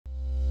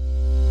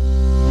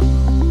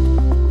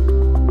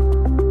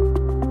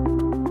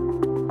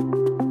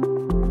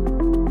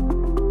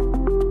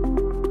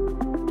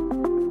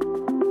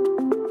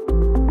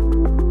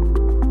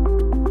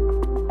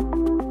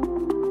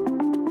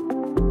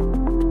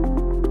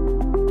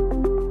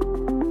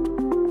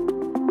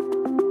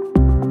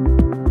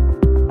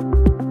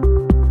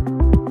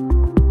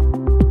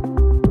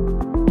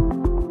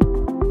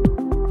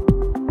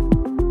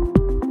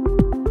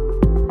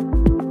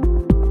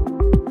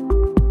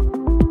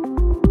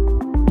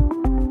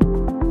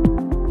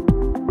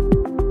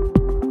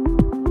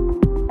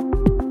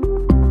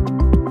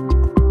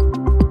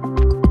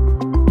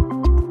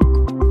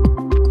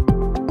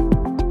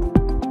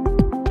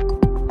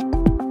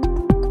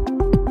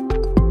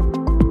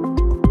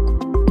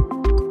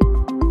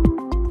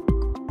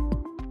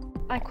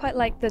quite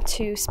like the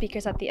two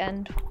speakers at the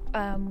end.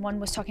 One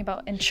was talking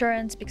about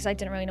insurance because I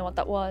didn't really know what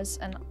that was,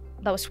 and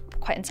that was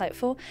quite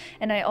insightful.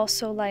 And I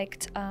also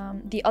liked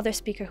the other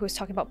speaker who was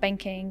talking about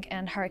banking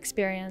and her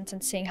experience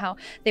and seeing how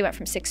they went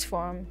from sixth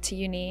form to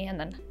uni and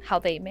then how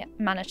they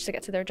managed to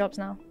get to their jobs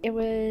now. It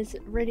was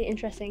really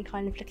interesting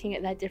kind of looking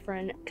at their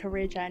different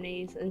career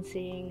journeys and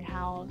seeing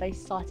how they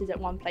started at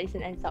one place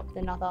and ended up with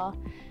another.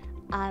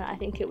 And I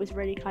think it was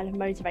really kind of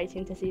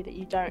motivating to see that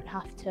you don't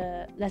have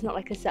to, there's not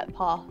like a set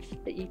path,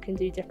 that you can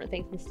do different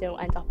things and still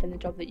end up in the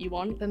job that you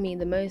want. For me,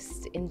 the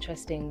most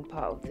interesting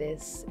part of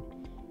this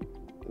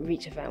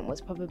Reach event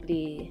was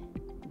probably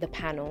the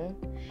panel.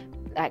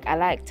 Like, I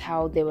liked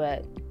how they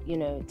were, you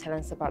know, telling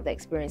us about the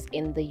experience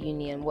in the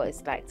union, what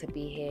it's like to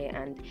be here,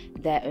 and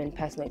their own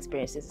personal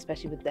experiences,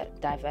 especially with the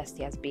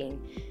diversity as being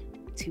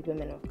two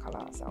women of colour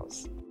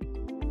ourselves.